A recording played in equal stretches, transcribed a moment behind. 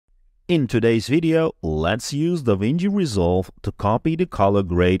In today's video, let's use DaVinci Resolve to copy the color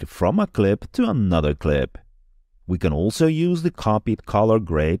grade from a clip to another clip. We can also use the copied color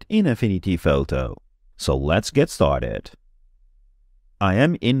grade in Affinity Photo. So let's get started. I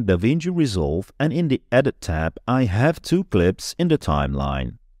am in DaVinci Resolve, and in the Edit tab I have two clips in the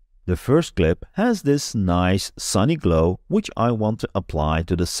timeline. The first clip has this nice sunny glow which I want to apply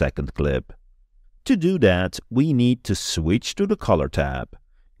to the second clip. To do that, we need to switch to the Color tab.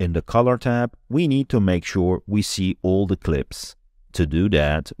 In the Color tab, we need to make sure we see all the clips. To do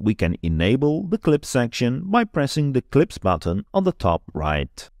that, we can enable the Clip section by pressing the Clips button on the top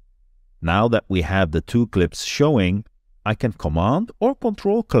right. Now that we have the two clips showing, I can Command or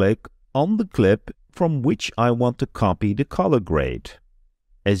Control click on the clip from which I want to copy the color grade.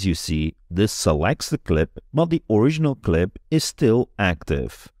 As you see, this selects the clip, but the original clip is still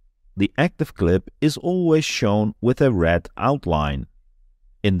active. The active clip is always shown with a red outline.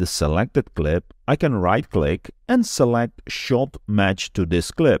 In the selected clip, I can right-click and select Shot Match to this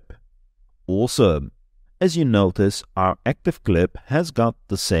clip. Awesome! As you notice, our active clip has got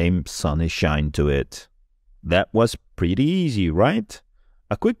the same sunny shine to it. That was pretty easy, right?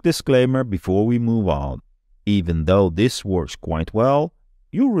 A quick disclaimer before we move on. Even though this works quite well,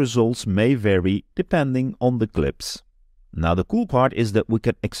 your results may vary depending on the clips. Now the cool part is that we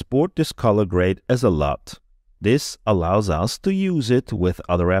can export this color grade as a LUT. This allows us to use it with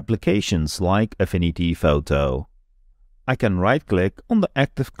other applications like Affinity Photo. I can right-click on the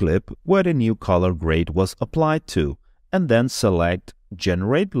active clip where the new color grade was applied to, and then select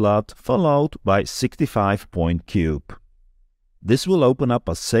Generate LUT followed by 65 point cube. This will open up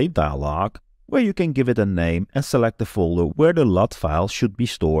a Save dialog where you can give it a name and select the folder where the LUT file should be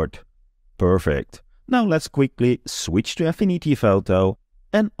stored. Perfect. Now let's quickly switch to Affinity Photo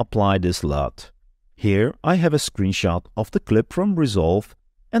and apply this LUT. Here I have a screenshot of the clip from Resolve,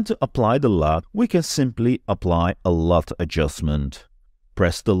 and to apply the LUT we can simply apply a LUT adjustment.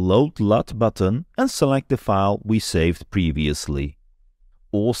 Press the Load LUT button and select the file we saved previously.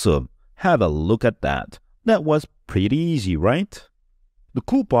 Awesome! Have a look at that. That was pretty easy, right? The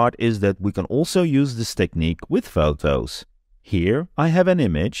cool part is that we can also use this technique with photos. Here I have an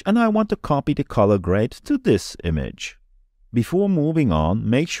image and I want to copy the color grade to this image. Before moving on,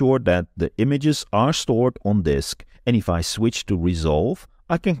 make sure that the images are stored on disk, and if I switch to Resolve,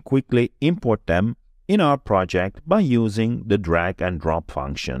 I can quickly import them in our project by using the drag and drop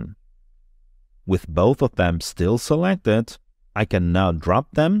function. With both of them still selected, I can now drop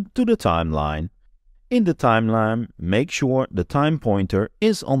them to the timeline. In the timeline, make sure the time pointer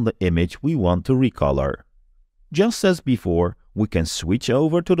is on the image we want to recolor. Just as before, we can switch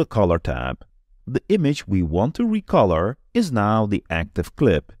over to the Color tab. The image we want to recolor is now the active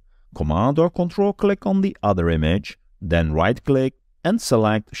clip. Command or Control click on the other image, then right-click and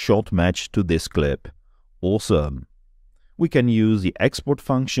select Shot Match to this clip. Awesome! We can use the Export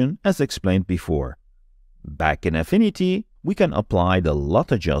function as explained before. Back in Affinity, we can apply the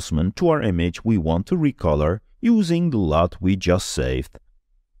LUT adjustment to our image we want to recolor using the LUT we just saved.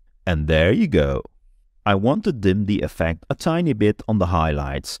 And there you go! I want to dim the effect a tiny bit on the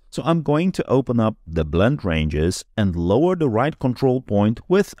highlights, so I'm going to open up the blend ranges and lower the right control point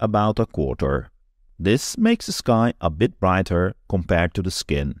with about a quarter. This makes the sky a bit brighter compared to the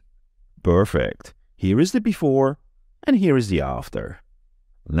skin. Perfect. Here is the before and here is the after.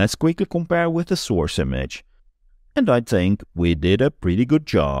 Let's quickly compare with the source image. And I think we did a pretty good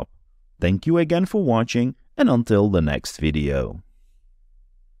job. Thank you again for watching, and until the next video.